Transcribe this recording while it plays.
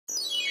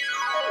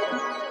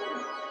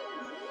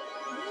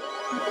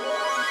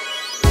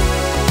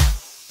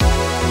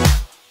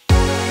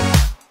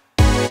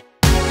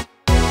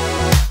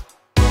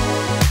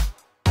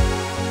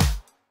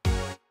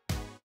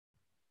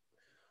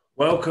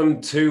Welcome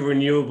to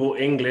Renewable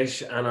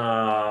English and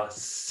our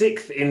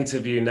sixth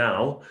interview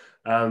now.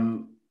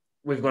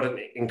 We've got an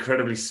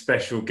incredibly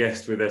special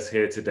guest with us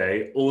here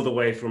today, all the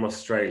way from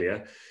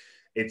Australia.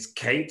 It's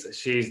Kate.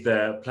 She's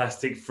the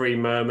Plastic Free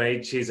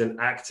Mermaid. She's an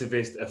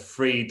activist, a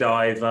free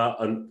diver,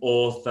 an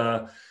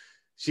author.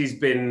 She's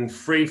been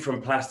free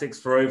from plastics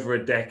for over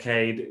a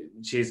decade.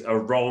 She's a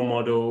role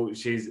model.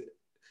 She's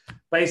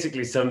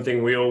basically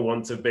something we all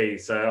want to be.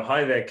 So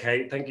hi there,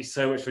 Kate. Thank you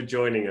so much for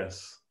joining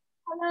us.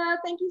 Hello,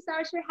 thank you so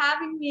much for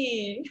having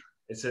me.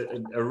 It's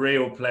a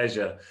real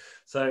pleasure.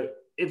 So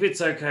if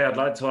it's okay, I'd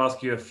like to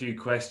ask you a few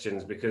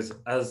questions because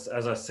as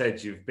I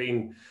said, you've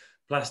been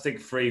plastic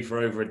free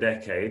for over a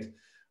decade.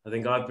 I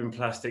think I've been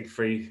plastic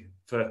free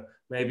for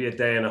maybe a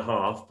day and a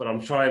half, but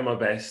I'm trying my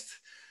best.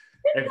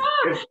 It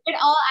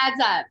all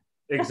adds up.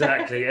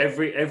 Exactly.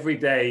 Every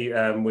day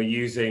we're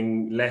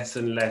using less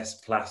and less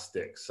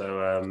plastic.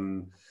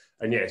 So,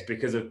 and yeah, it's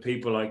because of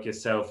people like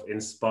yourself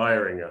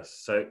inspiring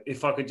us. So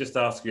if I could just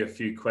ask you a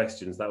few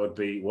questions, that would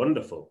be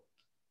wonderful.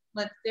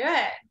 Let's do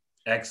it.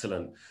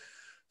 Excellent.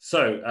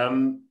 So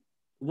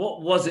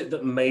what was it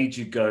that made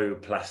you go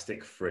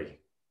plastic free?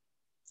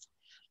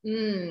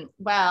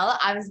 Well,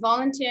 I was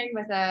volunteering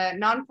with a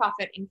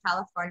nonprofit in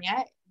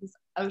California, this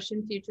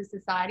Ocean Future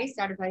Society,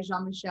 started by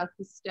Jean-Michel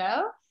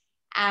Cousteau.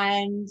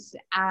 And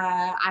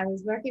I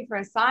was working for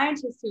a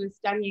scientist who was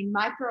studying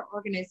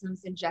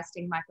microorganisms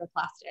ingesting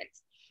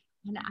microplastics.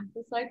 And I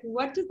was like,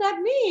 what does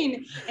that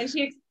mean? And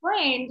she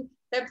explained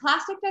that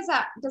plastic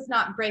does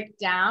not break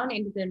down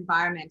into the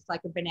environment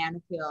like a banana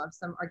peel or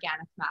some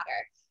organic matter.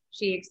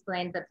 She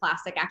explained that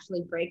plastic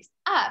actually breaks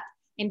up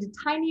into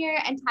tinier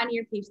and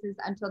tinier pieces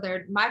until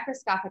they're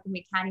microscopic and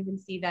we can't even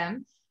see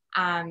them.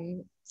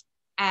 And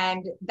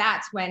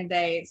that's when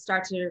they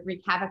start to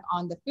wreak havoc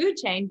on the food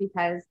chain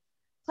because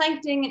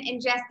plankton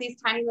ingest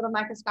these tiny little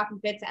microscopic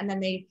bits and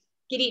then they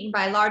get eaten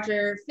by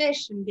larger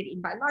fish and get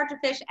eaten by larger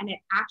fish. And it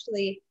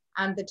actually,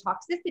 the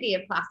toxicity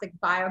of plastic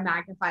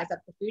biomagnifies up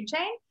the food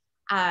chain.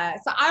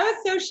 So I was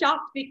so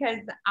shocked because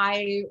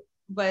I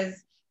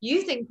was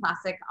using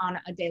plastic on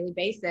a daily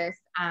basis,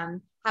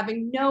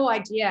 having no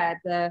idea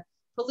the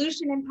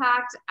pollution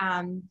impact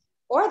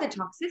or the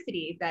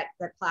toxicity that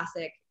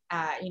plastic,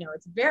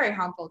 it's very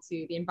harmful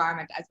to the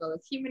environment as well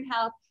as human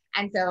health.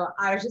 And so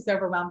I was just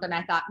overwhelmed and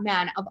I thought,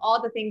 man, of all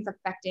the things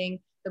affecting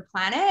the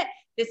planet,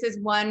 this is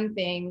one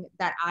thing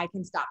that I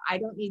can stop. I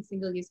don't need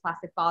single-use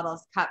plastic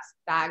bottles, cups,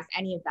 bags,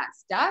 any of that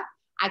stuff.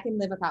 I can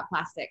live without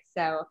plastic.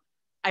 So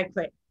I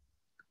quit.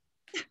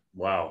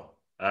 Wow.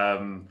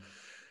 I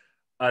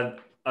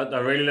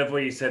really love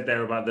what you said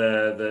there about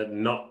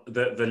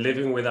the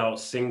living without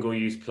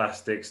single-use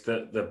plastics,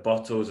 the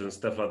bottles and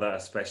stuff like that,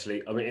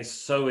 especially. I mean, it's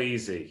so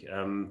easy.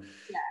 Yeah.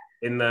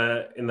 In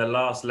the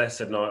last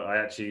lesson,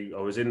 I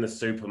was in the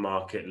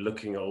supermarket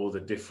looking at all the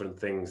different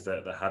things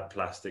that had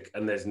plastic,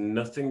 and there's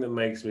nothing that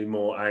makes me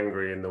more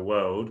angry in the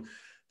world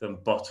than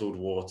bottled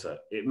water.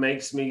 It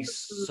makes me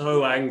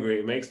so angry.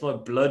 It makes my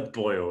blood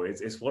boil.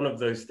 It's one of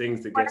those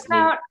things that gets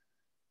me.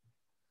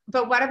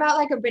 But what about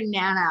like a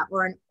banana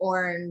or an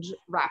orange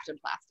wrapped in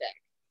plastic?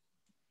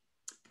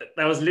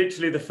 That was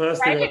literally the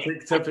first thing I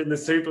picked up in the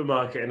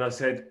supermarket, and I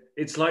said,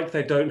 it's like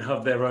they don't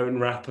have their own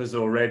wrappers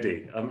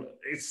already.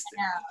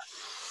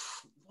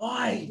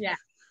 Why? Yeah.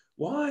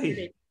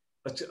 Why?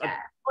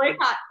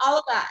 Boycott all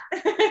of that.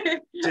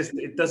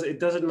 It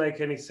doesn't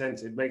make any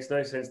sense. It makes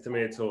no sense to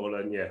me at all.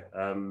 And yeah,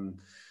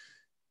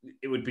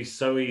 it would be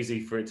so easy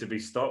for it to be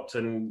stopped.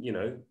 And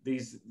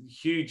these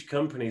huge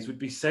companies would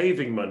be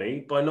saving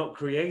money by not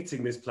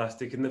creating this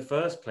plastic in the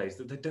first place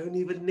that they don't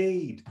even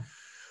need.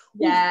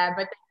 Yeah,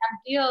 but they have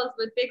deals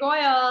with big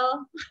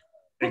oil.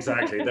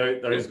 Exactly.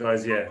 Those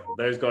guys,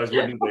 those guys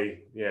wouldn't be,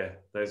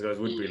 those guys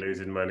would be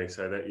losing money.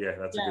 So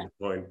that's a good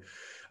point.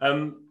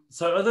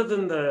 So other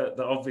than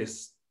the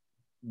obvious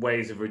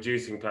ways of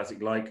reducing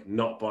plastic, like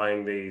not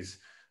buying these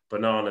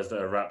bananas that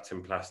are wrapped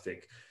in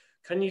plastic,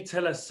 can you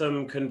tell us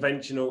some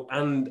conventional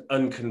and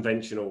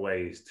unconventional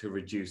ways to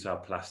reduce our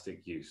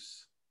plastic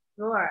use?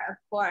 Sure, of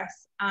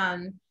course.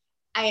 I'd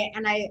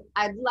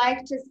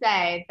like to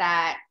say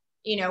that,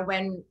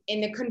 when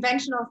in the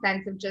conventional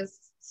sense of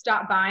just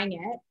stop buying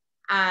it,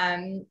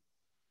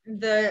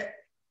 the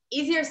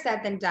easier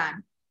said than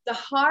done. The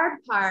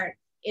hard part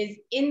is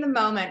in the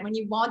moment when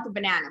you want the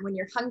banana, when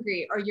you're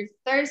hungry or you're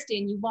thirsty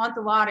and you want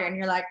the water and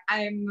you're like,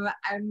 I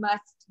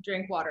must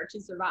drink water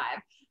to survive.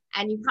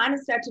 And you kind of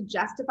start to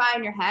justify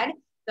in your head.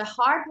 The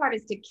hard part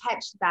is to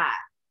catch that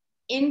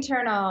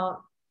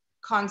internal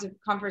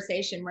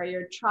conversation where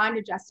you're trying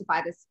to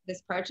justify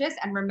this purchase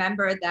and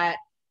remember that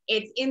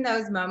it's in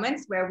those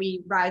moments where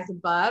we rise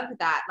above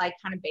that like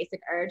kind of basic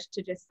urge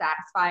to just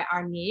satisfy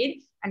our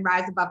need and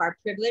rise above our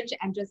privilege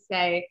and just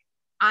say,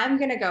 I'm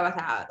going to go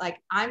without, like,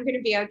 I'm going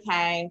to be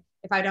okay.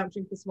 If I don't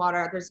drink this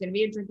water, there's going to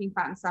be a drinking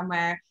fountain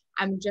somewhere.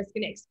 I'm just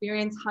going to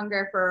experience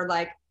hunger for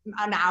like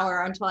an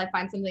hour until I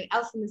find something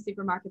else in the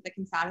supermarket that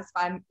can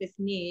satisfy this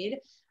need.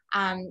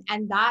 And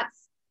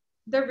that's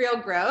the real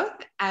growth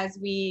as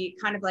we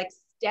kind of like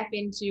step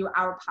into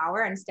our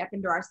power and step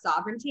into our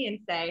sovereignty and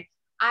say,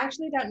 I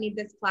actually don't need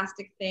this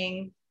plastic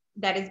thing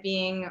that is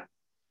being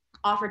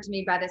offered to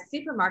me by the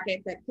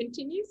supermarket that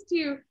continues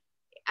to,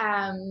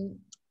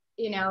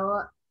 you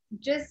know,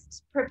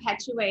 just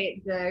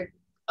perpetuate the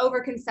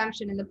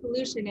overconsumption and the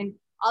pollution and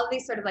all of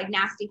these sort of like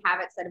nasty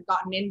habits that have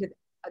gotten into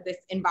this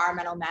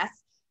environmental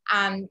mess.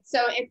 So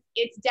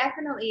it's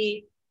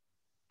definitely,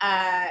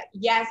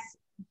 yes,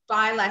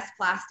 buy less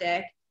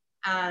plastic,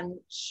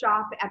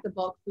 shop at the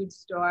bulk food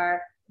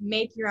store,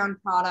 make your own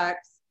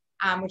products,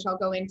 which I'll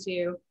go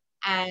into,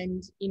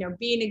 and, you know,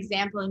 be an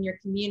example in your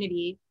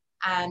community,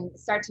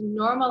 start to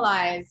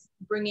normalize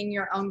bringing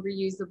your own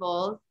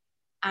reusables.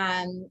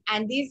 And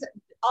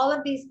all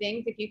of these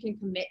things, if you can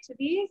commit to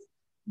these,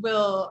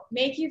 will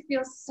make you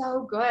feel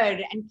so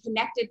good and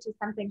connected to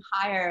something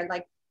higher,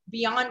 like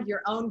beyond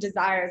your own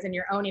desires and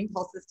your own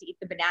impulses to eat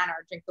the banana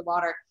or drink the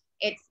water.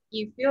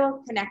 You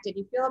feel connected,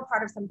 you feel a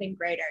part of something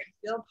greater,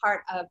 you feel a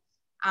part of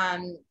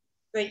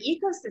the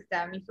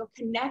ecosystem, you feel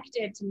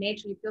connected to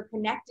nature, you feel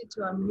connected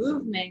to a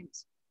movement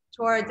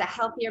towards a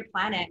healthier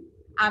planet.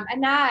 And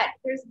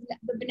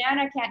the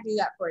banana can't do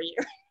that for you.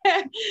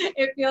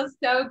 It feels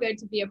so good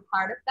to be a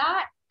part of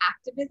that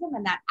activism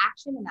and that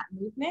action and that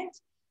movement.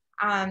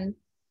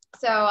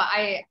 So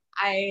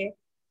I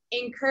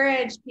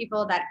encourage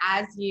people that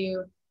as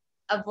you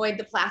avoid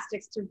the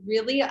plastics, to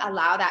really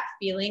allow that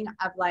feeling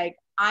of like,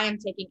 I am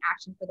taking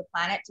action for the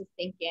planet to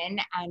sink in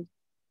and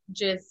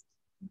just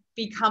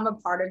become a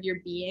part of your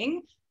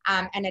being,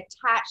 and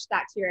attach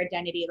that to your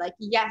identity. Like,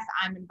 yes,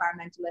 I'm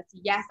environmentalist.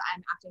 Yes,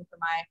 I'm acting for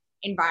my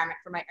environment,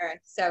 for my earth.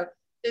 So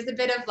there's a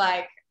bit of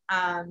like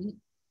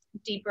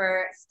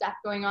deeper stuff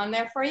going on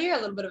there for you, a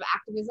little bit of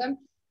activism.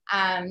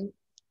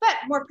 But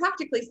more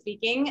practically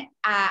speaking,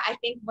 I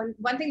think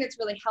one thing that's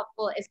really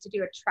helpful is to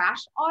do a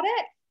trash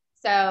audit.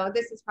 So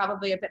this is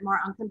probably a bit more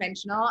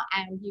unconventional,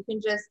 and you can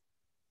just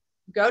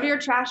go to your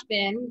trash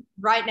bin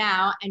right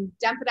now and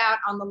dump it out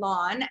on the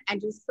lawn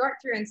and just sort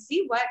through and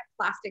see what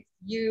plastics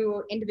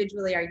you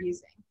individually are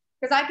using.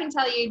 Because I can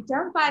tell you,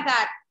 don't buy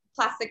that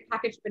plastic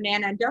packaged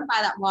banana, don't buy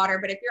that water,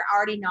 but if you're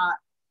already not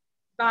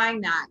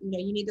buying that, you know,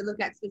 you need to look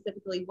at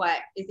specifically what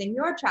is in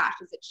your trash.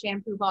 Is it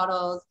shampoo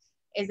bottles?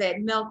 Is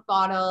it milk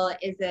bottle?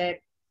 Is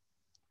it,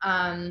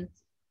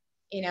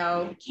 you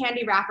know,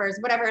 candy wrappers,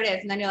 whatever it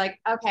is. And then you're like,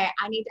 okay,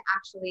 I need to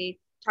actually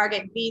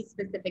target these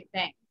specific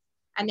things.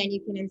 And then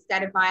you can,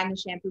 instead of buying the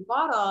shampoo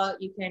bottle,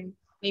 you can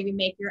maybe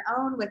make your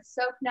own with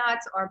soap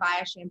nuts or buy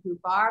a shampoo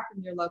bar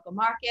from your local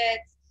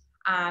markets.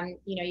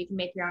 You know, you can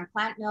make your own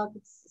plant milk.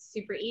 It's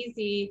super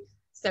easy.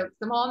 Soak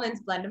some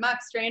almonds, blend them up,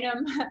 strain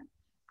them.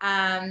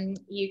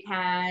 You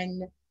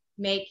can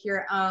make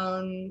your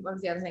own, what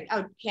was the other thing?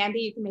 Oh, candy.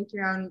 You can make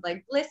your own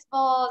like bliss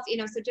balls, you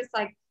know, so just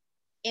like,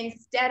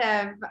 instead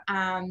of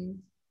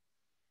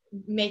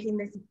making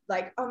this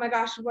like, oh my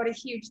gosh, what a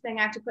huge thing,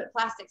 I have to put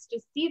plastics,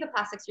 just see the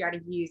plastics you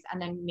already use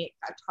and then make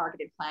a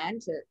targeted plan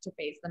to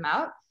phase them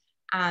out.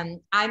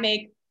 I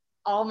make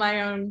all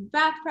my own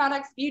bath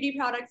products, beauty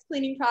products,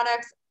 cleaning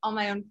products, all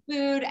my own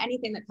food,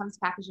 anything that comes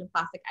packaged in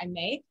plastic I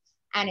make.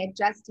 And it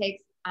just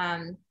takes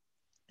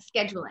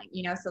scheduling,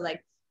 you know, so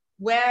like,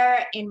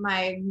 where in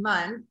my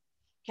month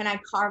can I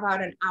carve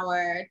out an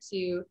hour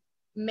to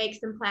make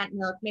some plant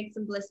milk, make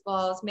some bliss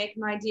balls, make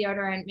my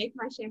deodorant, make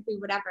my shampoo,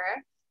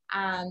 whatever,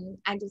 and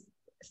just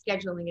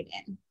scheduling it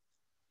in.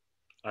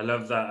 I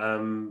love that.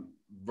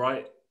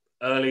 Right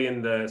early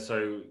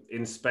so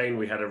in Spain,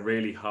 we had a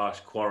really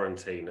harsh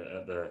quarantine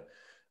at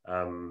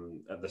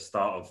the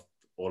start of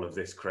all of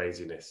this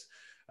craziness.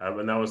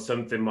 And that was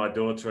something my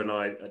daughter and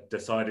I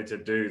decided to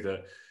do,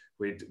 that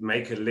we'd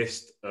make a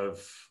list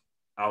of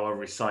our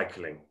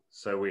recycling.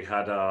 So we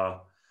had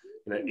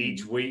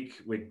each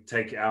week we'd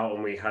take it out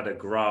and we had a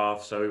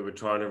graph. So we were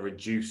trying to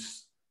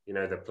reduce,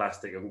 the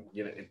plastic, and,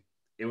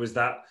 it was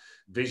that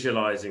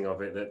visualizing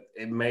of it that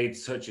it made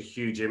such a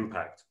huge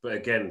impact. But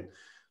again,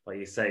 like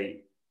you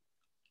say,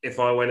 if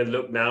I went and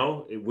looked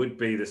now, it would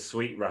be the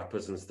sweet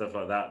wrappers and stuff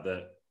like that.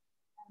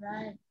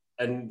 Right.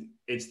 And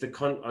it's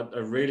I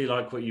really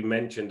like what you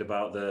mentioned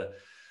about the,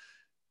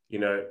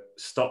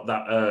 stop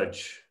that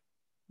urge,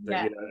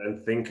 that,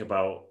 and think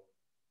about,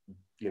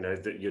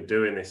 that you're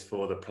doing this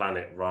for the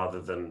planet rather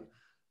than,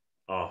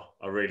 oh,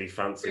 I really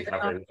fancy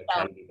having a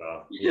candy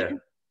bar. Yeah,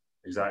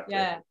 exactly.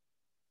 Yeah.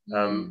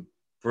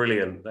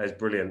 Brilliant. That is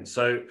brilliant.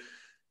 So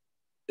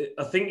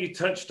I think you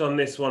touched on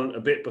this one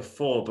a bit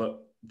before, but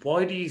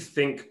why do you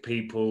think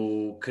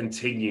people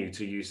continue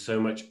to use so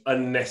much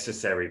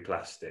unnecessary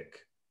plastic?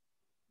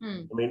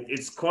 I mean,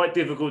 it's quite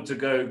difficult to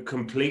go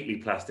completely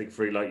plastic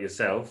free like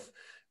yourself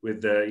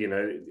with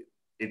the,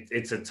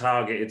 it's a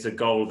target, it's a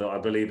goal that I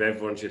believe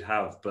everyone should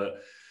have,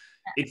 but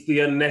it's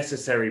the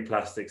unnecessary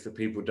plastics that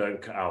people don't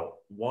cut out.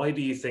 Why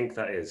do you think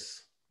that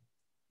is?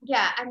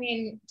 Yeah, I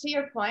mean, to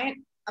your point,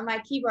 my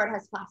keyboard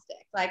has plastic.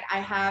 Like, I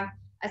have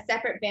a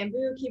separate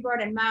bamboo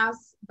keyboard and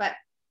mouse, but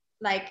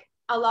like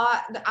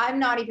I'm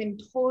not even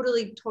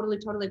totally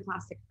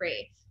plastic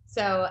free.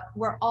 So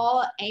we're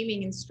all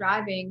aiming and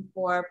striving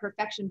for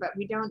perfection, but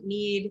we don't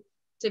need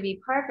to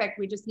be perfect.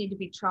 We just need to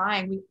be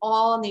trying. We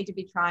all need to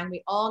be trying.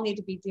 We all need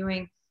to be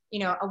doing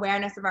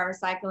awareness of our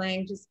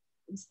recycling, just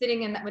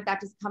sitting in that with that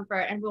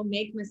discomfort, and we'll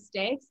make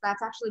mistakes.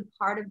 That's actually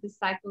part of the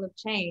cycle of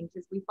change.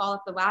 As we fall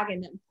off the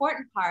wagon, the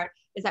important part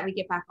is that we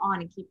get back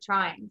on and keep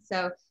trying.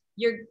 So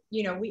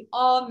we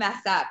all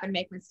mess up and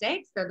make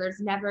mistakes. So there's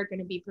never going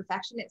to be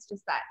perfection. It's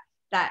just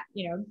that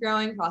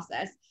growing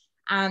process.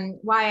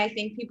 Why I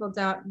think people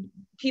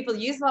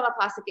use a lot of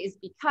plastic is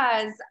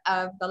because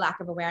of the lack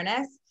of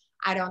awareness.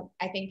 I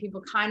think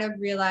people kind of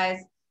realize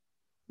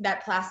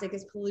that plastic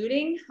is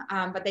polluting,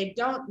 but they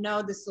don't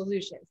know the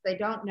solutions. They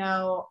don't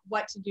know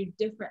what to do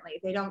differently.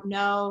 They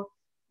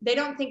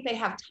don't think they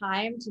have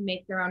time to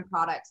make their own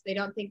products. They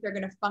don't think they're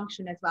going to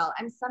function as well.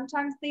 And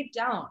sometimes they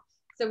don't.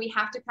 So we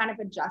have to kind of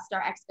adjust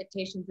our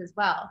expectations as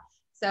well.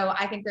 So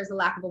I think there's a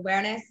lack of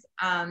awareness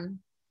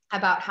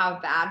about how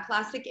bad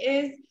plastic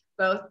is,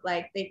 both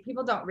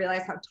people don't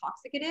realize how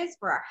toxic it is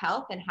for our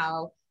health and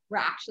how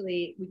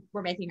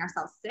we're making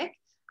ourselves sick.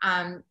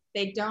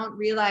 They don't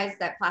realize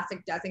that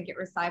plastic doesn't get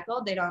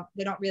recycled. They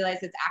don't realize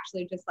it's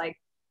actually just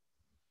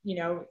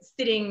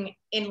sitting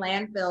in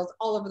landfills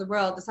all over the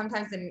world.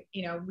 Sometimes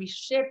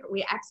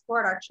we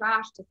export our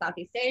trash to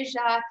Southeast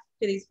Asia,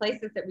 to these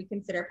places that we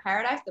consider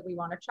paradise that we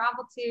want to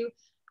travel to.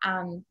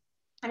 And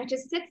it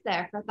just sits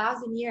there for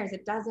 1,000 years.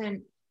 It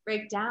doesn't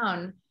break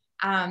down.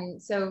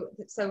 So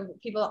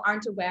people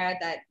aren't aware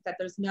that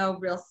there's no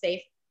real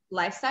safe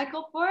life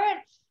cycle for it.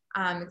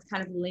 It's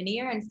kind of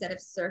linear instead of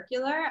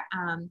circular.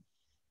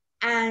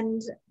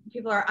 And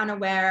people are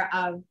unaware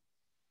of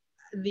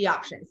the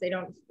options.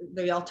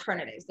 The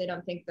alternatives. They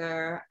don't think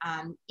they're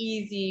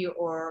easy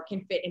or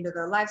can fit into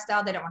their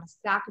lifestyle. They don't want to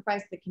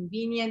sacrifice the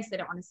convenience. They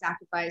don't want to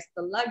sacrifice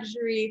the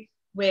luxury,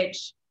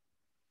 which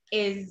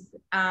is,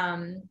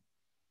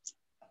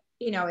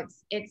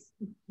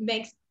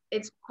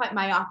 it's quite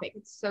myopic.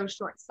 It's so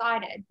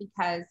short-sighted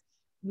because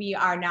we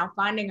are now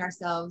finding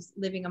ourselves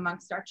living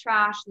amongst our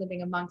trash,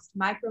 living amongst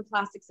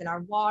microplastics in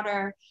our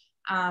water.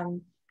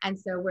 And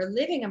so we're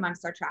living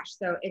amongst our trash.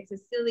 So it's a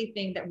silly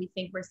thing that we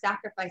think we're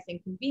sacrificing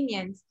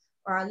convenience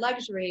or our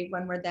luxury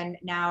when we're then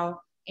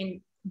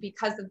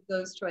because of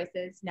those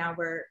choices, now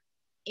we're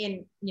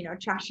in,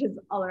 trash is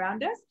all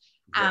around us.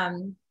 So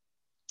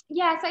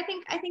I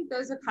think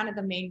those are kind of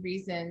the main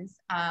reasons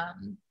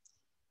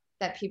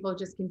that people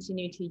just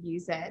continue to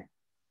use it.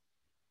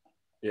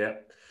 Yeah.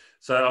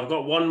 So I've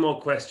got one more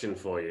question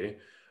for you.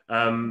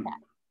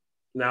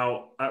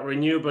 Now at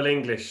Renewable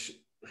English,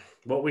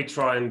 what we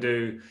try and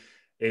do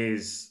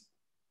is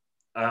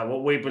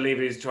what we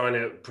believe is trying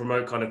to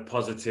promote kind of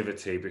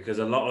positivity, because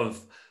a lot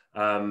of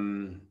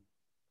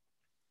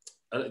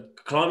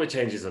climate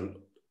change is an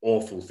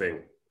awful thing.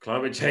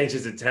 Climate change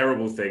is a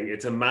terrible thing.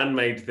 It's a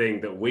man-made thing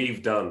that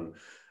we've done,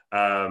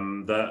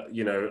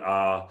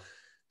 that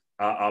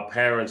our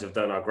parents have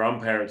done, our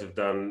grandparents have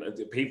done,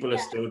 people are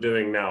still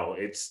doing now.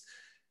 It's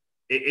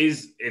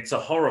a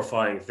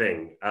horrifying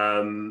thing,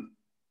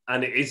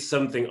 and it is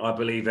something I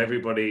believe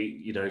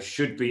everybody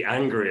should be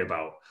angry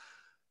about.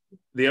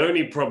 The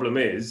only problem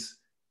is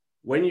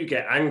when you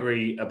get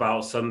angry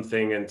about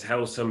something and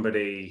tell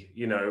somebody,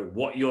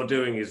 what you're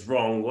doing is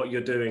wrong, what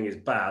you're doing is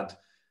bad,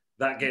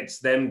 that gets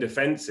them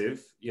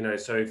defensive.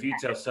 So if you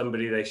tell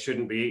somebody they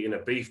shouldn't be eating a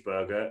beef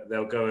burger,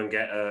 they'll go and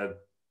get a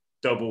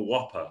double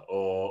whopper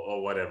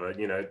or whatever,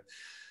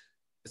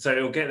 so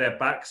it'll get their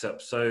backs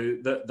up. So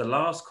the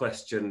last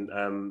question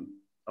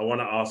I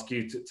want to ask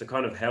you to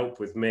kind of help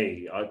with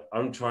me.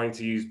 I'm trying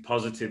to use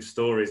positive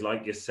stories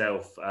like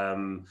yourself,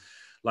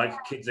 like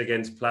Kids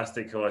Against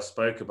Plastic, who I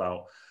spoke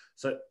about.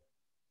 So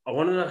I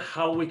want to know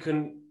how we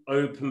can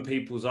open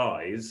people's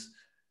eyes,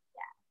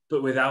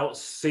 but without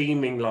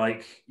seeming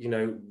like,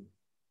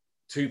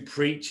 too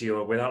preachy,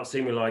 or without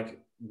seeming like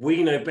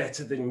we know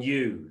better than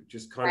you,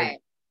 just kind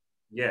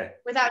of,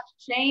 without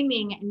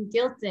shaming and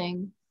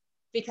guilting.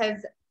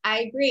 Because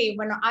I agree,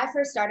 when I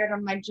first started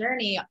on my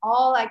journey,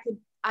 I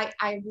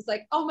was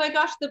like, oh my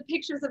gosh, the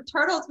pictures of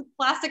turtles with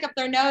plastic up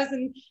their nose,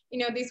 and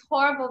these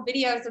horrible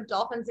videos of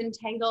dolphins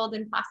entangled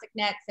in plastic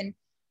nets, and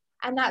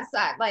that's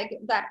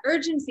that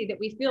urgency that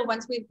we feel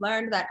once we've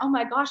learned that, oh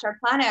my gosh, our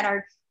planet,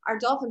 our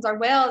dolphins, our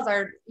whales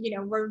are,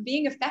 we're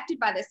being affected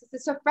by this.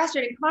 This is so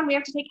frustrating. Come on, we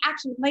have to take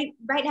action right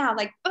now.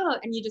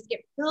 And you just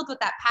get filled with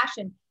that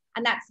passion,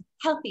 and that's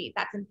healthy.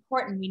 That's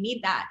important. We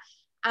need that.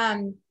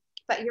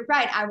 But you're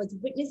right. I was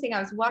witnessing,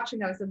 I was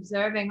watching, I was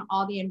observing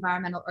all the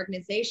environmental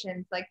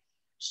organizations,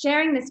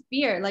 sharing this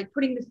fear,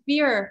 putting the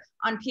fear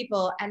on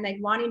people and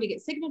wanting to get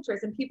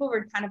signatures. And people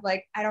were kind of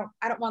I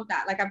don't want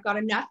that. I've got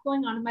enough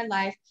going on in my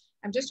life.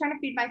 I'm just trying to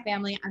feed my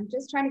family. I'm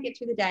just trying to get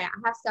through the day. I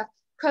have stuff,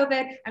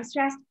 COVID, I'm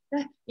stressed,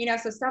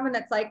 so someone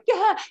that's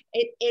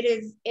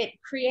it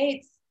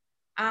creates,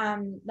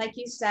 like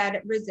you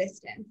said,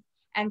 resistance.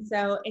 And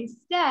so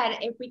instead,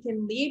 if we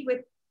can lead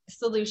with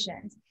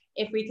solutions,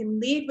 if we can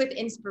lead with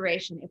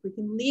inspiration, if we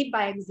can lead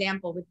by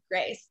example with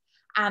grace,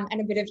 and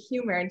a bit of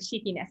humor and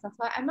cheekiness. That's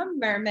why I'm a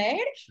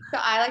mermaid. So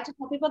I like to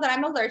tell people that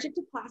I'm allergic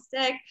to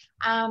plastic,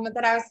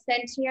 that I was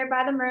sent here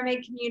by the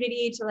mermaid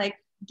community to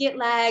get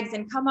legs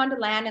and come onto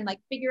land and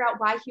figure out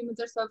why humans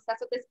are so obsessed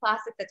with this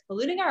plastic that's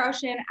polluting our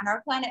ocean and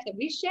our planet that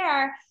we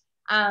share.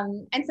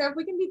 And so if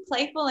we can be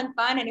playful and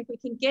fun, and if we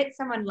can get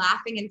someone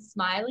laughing and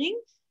smiling,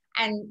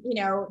 and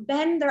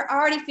then they're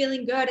already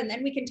feeling good, and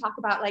then we can talk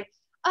about like,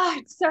 oh,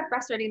 it's so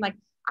frustrating. Like,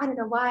 I don't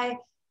know why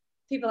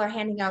people are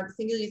handing out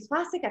single-use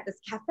plastic at this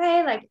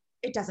cafe. Like,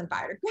 it doesn't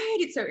biodegrade.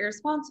 It's so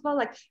irresponsible.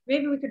 Like,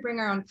 maybe we could bring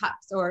our own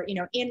cups, or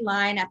in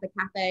line at the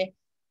cafe.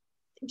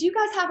 Do you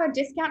guys have a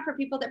discount for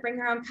people that bring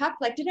their own cup?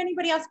 Like, did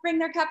anybody else bring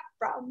their cup?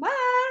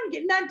 I'm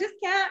getting that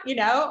discount,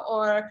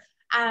 or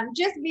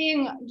just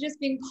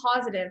being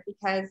positive,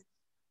 because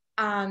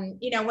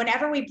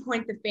whenever we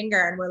point the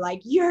finger and we're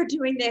like, you're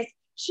doing this,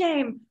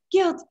 shame,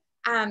 guilt,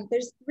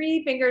 there's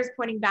three fingers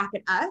pointing back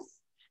at us.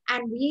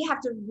 And we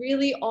have to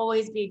really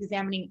always be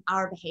examining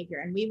our behavior.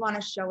 And we want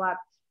to show up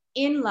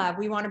in love.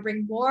 We want to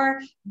bring more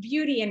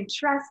beauty and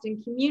trust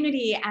and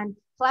community and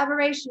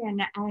collaboration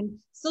and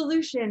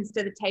solutions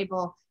to the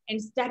table,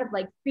 instead of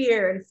like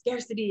fear and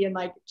scarcity and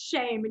like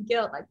shame and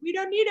guilt. Like, we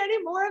don't need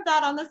any more of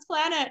that on this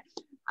planet.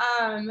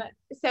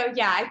 So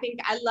yeah, I think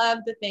I love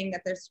the thing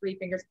that there's three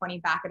fingers pointing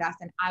back at us,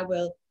 and I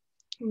will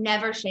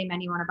never shame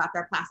anyone about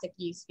their plastic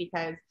use,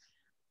 because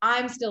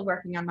I'm still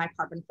working on my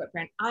carbon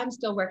footprint. I'm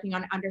still working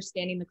on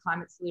understanding the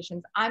climate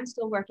solutions. I'm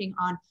still working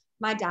on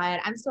my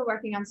diet. I'm still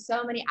working on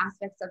so many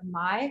aspects of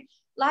my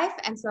life.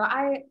 And so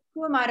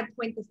who am I to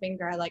point the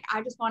finger? Like,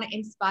 I just want to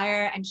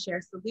inspire and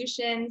share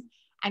solutions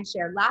and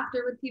share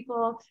laughter with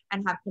people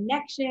and have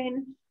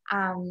connection.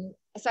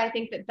 So I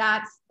think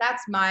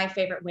that's my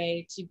favorite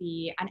way to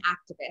be an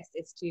activist,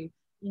 is to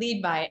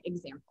lead by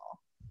example.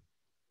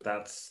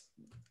 That's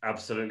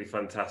absolutely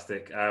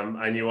fantastic.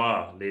 And you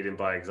are leading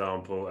by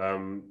example.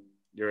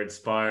 You're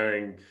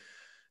inspiring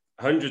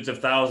hundreds of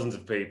thousands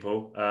of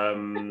people,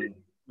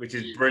 which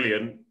is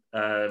brilliant.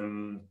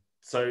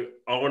 So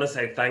I want to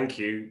say thank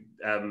you,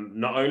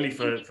 not only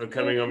for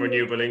coming on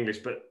Renewable English,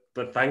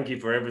 but thank you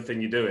for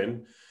everything you're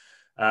doing,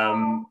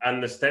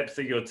 and the steps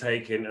that you're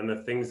taking and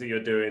the things that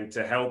you're doing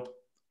to help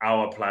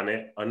our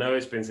planet. I know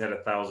it's been said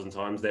 1,000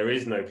 times, there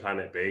is no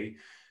planet B.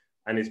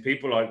 And it's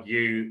people like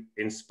you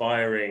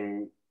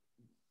inspiring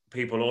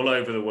people all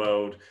over the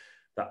world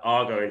that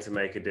are going to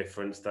make a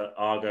difference, that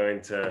are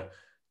going to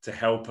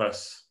help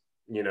us,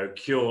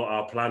 cure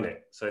our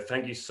planet. So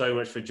thank you so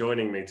much for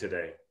joining me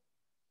today.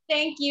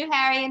 Thank you,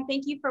 Harry, and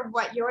thank you for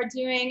what you're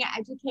doing,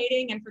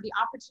 educating, and for the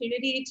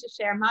opportunity to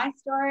share my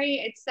story.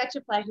 It's such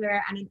a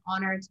pleasure and an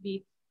honor to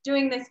be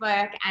doing this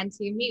work and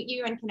to meet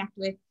you and connect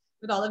with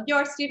all of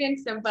your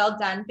students. So well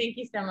done. Thank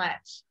you so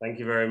much. Thank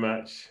you very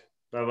much.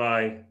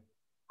 Bye-bye.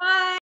 Bye.